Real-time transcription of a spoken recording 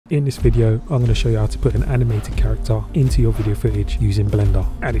In this video, I'm going to show you how to put an animated character into your video footage using Blender.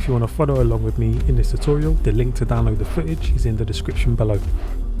 And if you want to follow along with me in this tutorial, the link to download the footage is in the description below.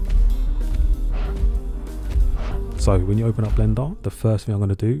 So when you open up Blender, the first thing I'm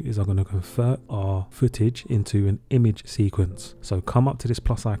going to do is I'm going to convert our footage into an image sequence. So come up to this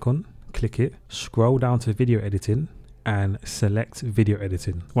plus icon, click it, scroll down to video editing, and select video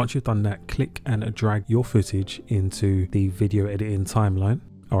editing. Once you've done that, click and drag your footage into the video editing timeline.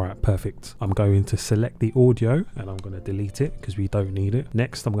 Alright, perfect. I'm going to select the audio and I'm going to delete it because we don't need it.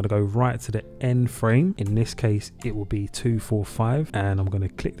 Next, I'm going to go right to the end frame. In this case, it will be 245, and I'm going to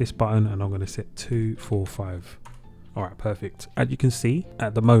click this button and I'm going to set 245. Alright, perfect. As you can see,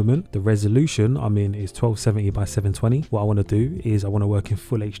 at the moment, the resolution I'm in is 1270 by 720. What I want to do is I want to work in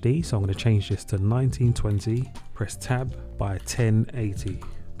full HD, so I'm going to change this to 1920, press tab by 1080.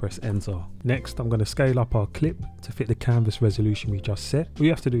 Press enter. Next, I'm going to scale up our clip to fit the canvas resolution we just set. All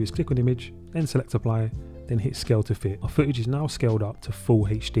you have to do is click on image, then select apply, then hit scale to fit. Our footage is now scaled up to full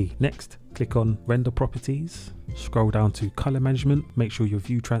HD. Next, click on render properties, scroll down to color management, make sure your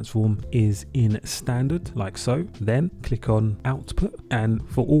view transform is in standard like so. Then click on output, and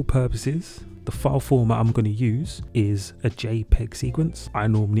for all purposes, the file format I'm going to use is a JPEG sequence. I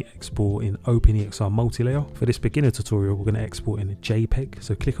normally export in OpenEXR multi-layer. For this beginner tutorial, we're going to export in a JPEG.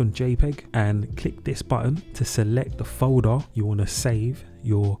 So click on JPEG and click this button to select the folder you want to save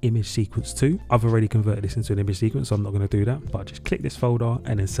your image sequence to. I've already converted this into an image sequence, so I'm not going to do that, but just click this folder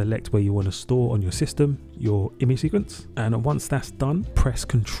and then select where you want to store on your system your image sequence. And once that's done, press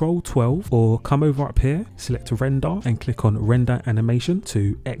Ctrl 12 or come over up here, select render and click on render animation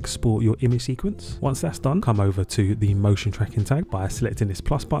to export your image sequence. Once that's done, come over to the motion tracking tag by selecting this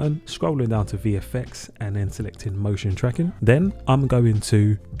plus button, scrolling down to VFX and then selecting motion tracking. Then I'm going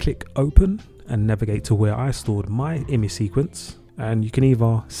to click open and navigate to where I stored my image sequence. And you can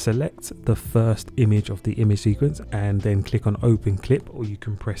either select the first image of the image sequence and then click on open clip, or you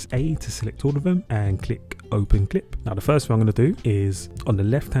can press A to select all of them and click open clip. Now the first thing I'm going to do is on the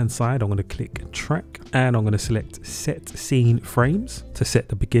left hand side, I'm going to click track and I'm going to select set scene frames to set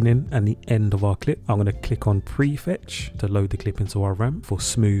the beginning and the end of our clip. I'm going to click on prefetch to load the clip into our RAM for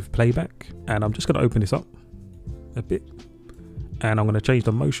smooth playback. And I'm just going to open this up a bit. And I'm going to change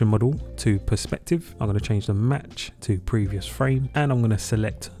the motion model to perspective. I'm going to change the match to previous frame, and I'm going to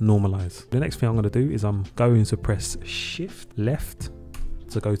select normalize. The next thing I'm going to do is I'm going to press shift left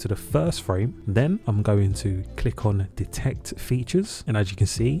to go to the first frame. Then I'm going to click on detect features. And as you can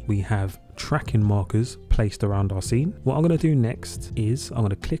see, we have tracking markers placed around our scene. What I'm going to do next is I'm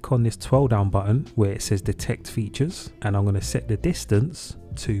going to click on this 12 down button where it says detect features, and I'm going to set the distance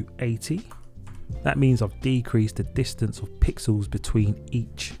to 80. That means I've decreased the distance of pixels between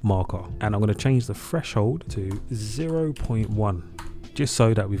each marker, and I'm going to change the threshold to 0.1 just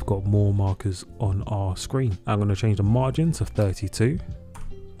so that we've got more markers on our screen. I'm going to change the margin to 32,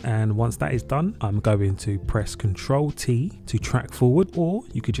 and once that is done, I'm going to press Ctrl T to track forward, or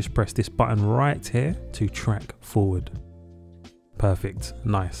you could just press this button right here to track forward. Perfect,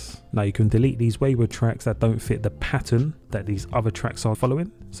 nice. Now you can delete these wayward tracks that don't fit the pattern that these other tracks are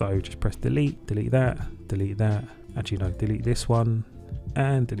following. So just press delete, delete that, actually no, delete this one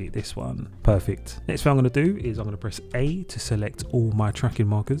and delete this one. Perfect. Next thing I'm going to do is I'm going to press A to select all my tracking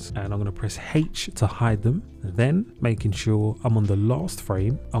markers, and I'm going to press H to hide them. Then, making sure I'm on the last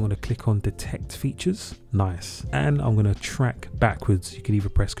frame, I'm going to click on detect features. Nice. And I'm going to track backwards. You can either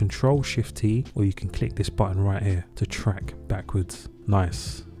press Ctrl Shift T or you can click this button right here to track backwards.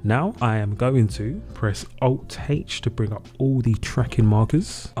 Nice. Now I am going to press Alt H to bring up all the tracking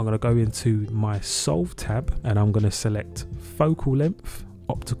markers. I'm going to go into my Solve tab and I'm going to select focal length,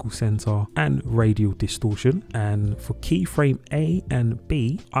 optical center and radial distortion. And for keyframe A and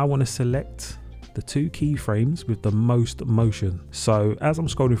B, I want to select the two keyframes with the most motion. So as I'm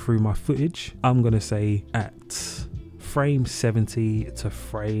scrolling through my footage, I'm going to say at frame 70 to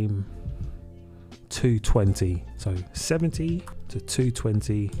frame 220. So 70 to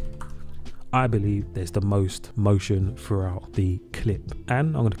 220, I believe there's the most motion throughout the clip.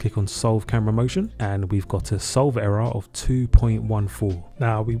 And I'm going to click on solve camera motion, and we've got a solve error of 2.14.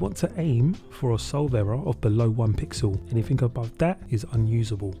 Now we want to aim for a solve error of below 1 pixel. Anything above that is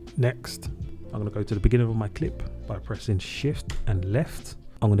unusable. Next, I'm going to go to the beginning of my clip by pressing shift and left.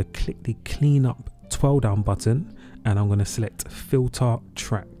 I'm going to click the clean up 12 down button and I'm going to select filter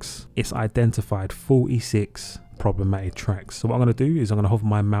tracks. It's identified 46 problematic tracks. So what I'm going to do is I'm going to hover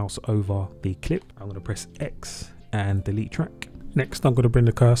my mouse over the clip. I'm going to press X and delete track. Next, I'm going to bring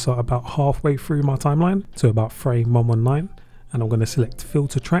the cursor about halfway through my timeline to about frame 119, and I'm going to select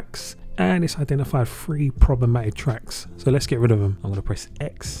filter tracks and it's identified 3 problematic tracks. So let's get rid of them. I'm going to press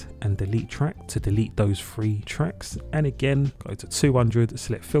X and delete track to delete those 3 tracks. And again, go to 200,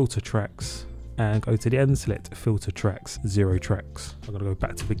 select filter tracks, and go to the end, select filter tracks, 0 tracks. I'm going to go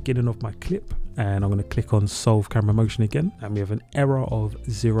back to the beginning of my clip, and I'm going to click on solve camera motion again, and we have an error of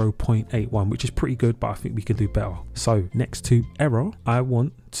 0.81, which is pretty good, but I think we can do better. So next to error, I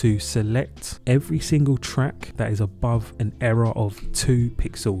want to select every single track that is above an error of 2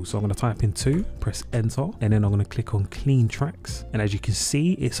 pixels. So I'm going to type in 2, press enter, and then I'm going to click on clean tracks. And as you can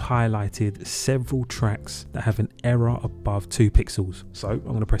see, it's highlighted several tracks that have an error above 2 pixels. So I'm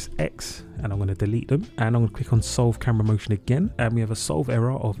going to press X and I'm going to delete them, and I'm going to click on solve camera motion again, and we have a solve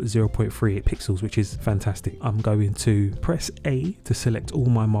error of 0.38 pixels, which is fantastic. I'm going to press A to select all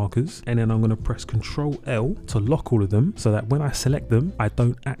my markers, and then I'm going to press Ctrl L to lock all of them so that when I select them, I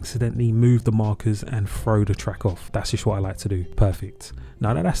don't accidentally move the markers and throw the track off. That's just what I like to do. Perfect.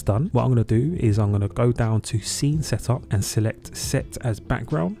 Now that that's done, what I'm going to do is I'm going to go down to scene setup and select set as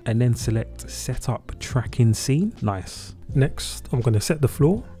background, and then select setup tracking scene. Nice. Next, I'm going to set the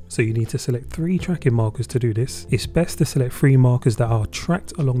floor. So you need to select 3 tracking markers to do this. It's best to select 3 markers that are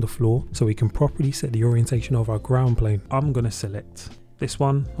tracked along the floor so we can properly set the orientation of our ground plane. I'm going to select this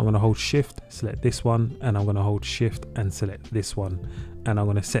one, I'm going to hold shift, select this one, and I'm going to hold shift and select this one. And I'm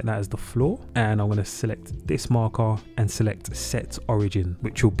going to set that as the floor, and I'm going to select this marker and select set origin,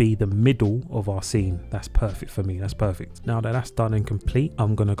 which will be the middle of our scene. That's perfect for me. That's perfect. Now that that's done and complete,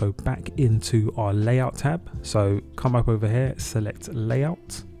 I'm going to go back into our layout tab. So come up over here, select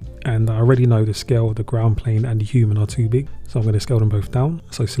layout. And I already know the scale of the ground plane and the human are too big, so I'm going to scale them both down.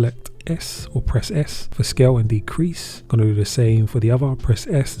 So select S or press S for scale and decrease. I'm going to do the same for the other, press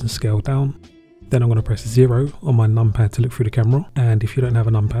S and scale down. Then I'm going to press 0 on my numpad to look through the camera. And if you don't have a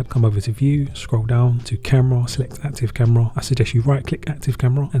numpad, come over to view, scroll down to camera, select active camera. I suggest you right click active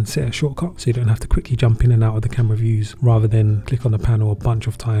camera and set a shortcut so you don't have to quickly jump in and out of the camera views rather than click on the panel a bunch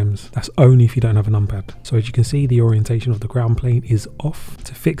of times. That's only if you don't have a numpad. So as you can see, the orientation of the ground plane is off.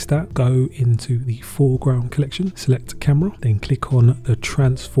 To fix that, go into the foreground collection, select camera, then click on the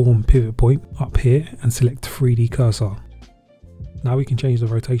transform pivot point up here and select 3D cursor. Now we can change the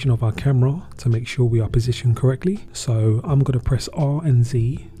rotation of our camera to make sure we are positioned correctly. So I'm going to press R and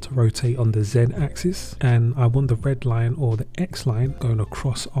Z to rotate on the Z axis, and I want the red line or the X line going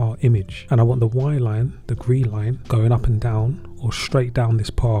across our image, and I want the Y line, the green line, going up and down or straight down this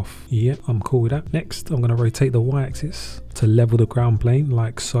path. Yep, I'm cool with that. Next, I'm going to rotate the Y axis to level the ground plane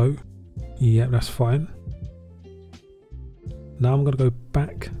like so. Yep, that's fine. Now I'm going to go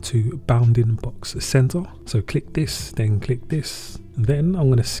back to bounding box center. So click this, then click this. Then I'm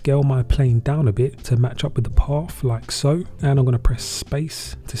going to scale my plane down a bit to match up with the path like so. And I'm going to press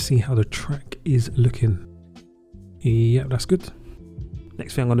space to see how the track is looking. Yep, that's good.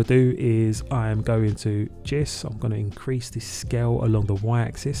 Next thing I'm going to do is I'm going to GIS. I'm going to increase the scale along the Y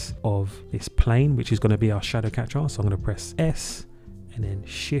axis of this plane, which is going to be our shadow catcher. So I'm going to press S and then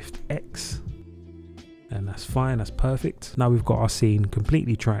Shift X. And that's fine, that's perfect. Now we've got our scene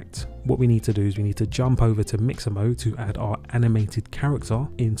completely tracked. What we need to do is we need to jump over to Mixamo to add our animated character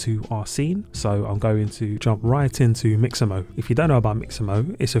into our scene. So I'm going to jump right into Mixamo. If you don't know about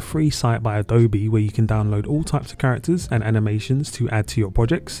Mixamo, it's a free site by Adobe where you can download all types of characters and animations to add to your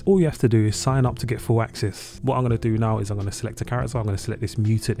projects. All you have to do is sign up to get full access. What I'm going to do now is I'm going to select a character. I'm going to select this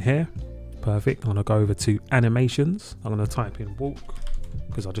mutant here. Perfect. I'm going to go over to animations. I'm going to type in walk,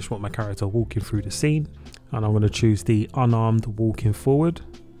 because I just want my character walking through the scene, and I'm going to choose the unarmed walking forward.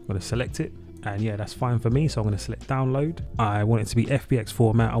 I'm going to select it, and yeah, that's fine for me. So I'm going to select download. I want it to be FBX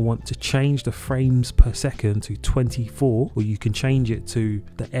format. I want to change the frames per second to 24, or you can change it to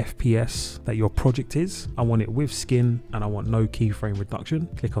the FPS that your project is. I want it with skin, and I want no keyframe reduction.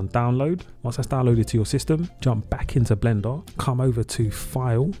 Click on download. Once that's downloaded to your system, jump back into Blender, come over to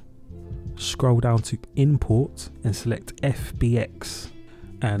file, scroll down to import and select FBX,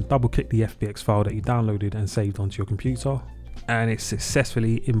 and double click the FBX file that you downloaded and saved onto your computer, and it's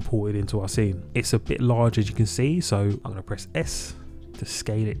successfully imported into our scene. It's a bit large, as you can see, so I'm going to press S to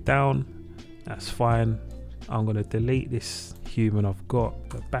scale it down. That's fine. I'm going to delete this human I've got,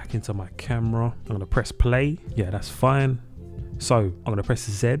 go back into my camera. I'm going to press play. Yeah, that's fine. So I'm going to press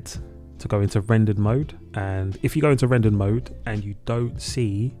Z to go into rendered mode, and if you go into rendered mode and you don't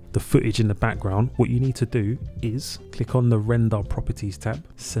see the footage in the background, what you need to do is click on the render properties tab,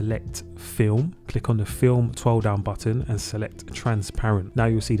 select film, click on the film 12 down button and select transparent. Now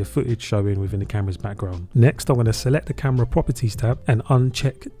you'll see the footage showing within the camera's background. Next, I'm going to select the camera properties tab and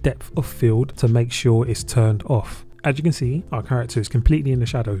uncheck depth of field to make sure it's turned off. As you can see, our character is completely in the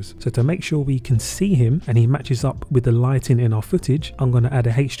shadows. So to make sure we can see him and he matches up with the lighting in our footage, I'm going to add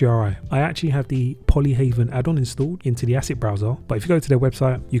a HDRI. I actually have the Polyhaven add-on installed into the asset browser, but if you go to their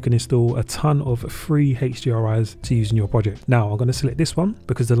website, you can install a ton of free HDRIs to use in your project. Now I'm going to select this one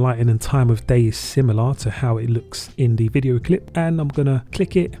because the lighting and time of day is similar to how it looks in the video clip, and I'm going to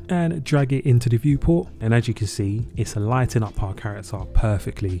click it and drag it into the viewport, and as you can see, it's lighting up our character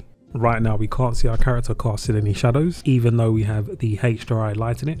perfectly. Right now we can't see our character casting any shadows even though we have the HDRI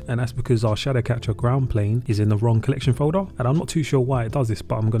light in it, and that's because our shadow catcher ground plane is in the wrong collection folder, and I'm not too sure why it does this,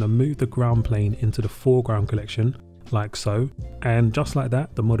 but I'm going to move the ground plane into the foreground collection like so, and just like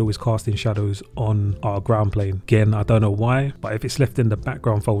that the model is casting shadows on our ground plane. Again, I don't know why, but if it's left in the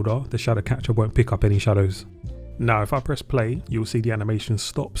background folder, the shadow catcher won't pick up any shadows. Now if I press play, you'll see the animation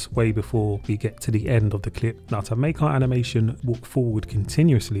stops way before we get to the end of the clip. Now to make our animation walk forward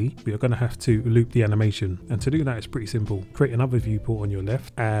continuously, we are going to have to loop the animation, and to do that it's pretty simple. Create another viewport on your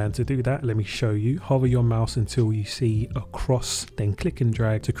left, and to do that let me show you. Hover your mouse until you see a cross, then click and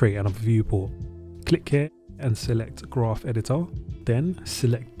drag to create another viewport. Click here and select graph editor, then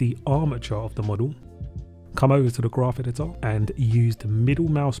select the armature of the model. Come over to the graph editor and use the middle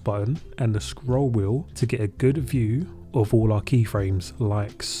mouse button and the scroll wheel to get a good view of all our keyframes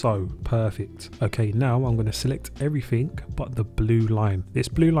like so. Perfect. Okay, now I'm going to select everything but the blue line. This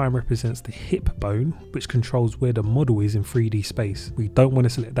blue line represents the hip bone, which controls where the model is in 3D space. We don't want to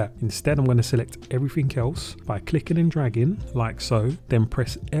select that. Instead, I'm going to select everything else by clicking and dragging like so, then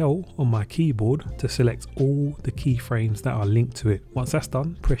press L on my keyboard to select all the keyframes that are linked to it. Once that's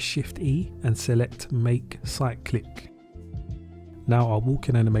done, press Shift E and select Make Site Click. Now our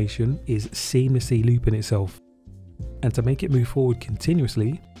walking animation is seamlessly looping itself. And to make it move forward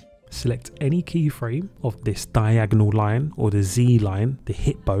continuously, select any keyframe of this diagonal line or the Z line, the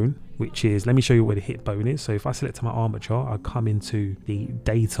hip bone, which is, let me show you where the hip bone is. So if I select my armature, I come into the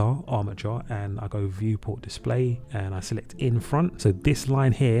data armature and I go viewport display and I select in front. So this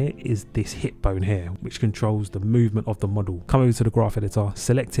line here is this hip bone here, which controls the movement of the model. Come over to the graph editor,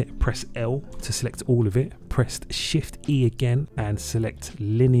 select it, press L to select all of it, press Shift E again and select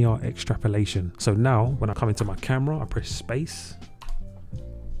linear extrapolation. So now when I come into my camera, I press space.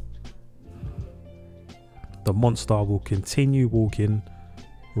 The monster will continue walking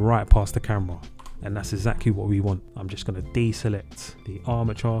right past the camera, and that's exactly what we want. I'm just going to deselect the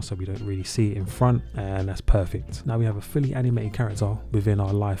armature so we don't really see it in front, and that's perfect. Now we have a fully animated character within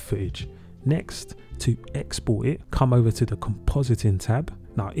our live footage. Next, to export it, come over to the compositing tab.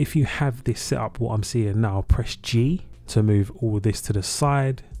 Now if you have this set up what I'm seeing now, press G to move all this to the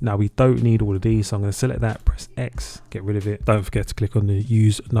side. Now we don't need all of these, so I'm going to select that, press X, get rid of it. Don't forget to click on the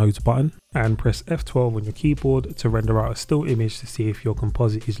use nodes button and press F12 on your keyboard to render out a still image to see if your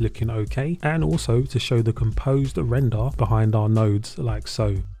composite is looking okay, and also to show the composed render behind our nodes like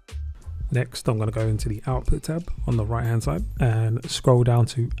so. Next, I'm going to go into the output tab on the right hand side and scroll down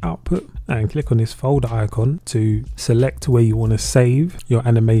to output and click on this folder icon to select where you want to save your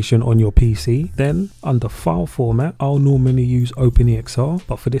animation on your PC. Then under file format, I'll normally use OpenEXR,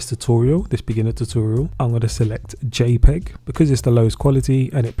 but for this tutorial, this beginner tutorial, I'm going to select JPEG because it's the lowest quality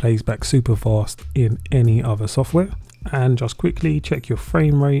and it plays back super fast in any other software. And just quickly check your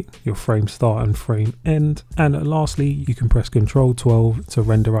frame rate, your frame start and frame end, and lastly you can press Ctrl 12 to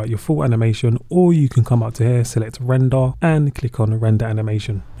render out your full animation, or you can come up to here, select render and click on render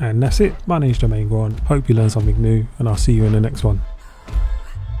animation. And that's it. My name is Jermaine. Hope you learned something new and I'll see you in the next one.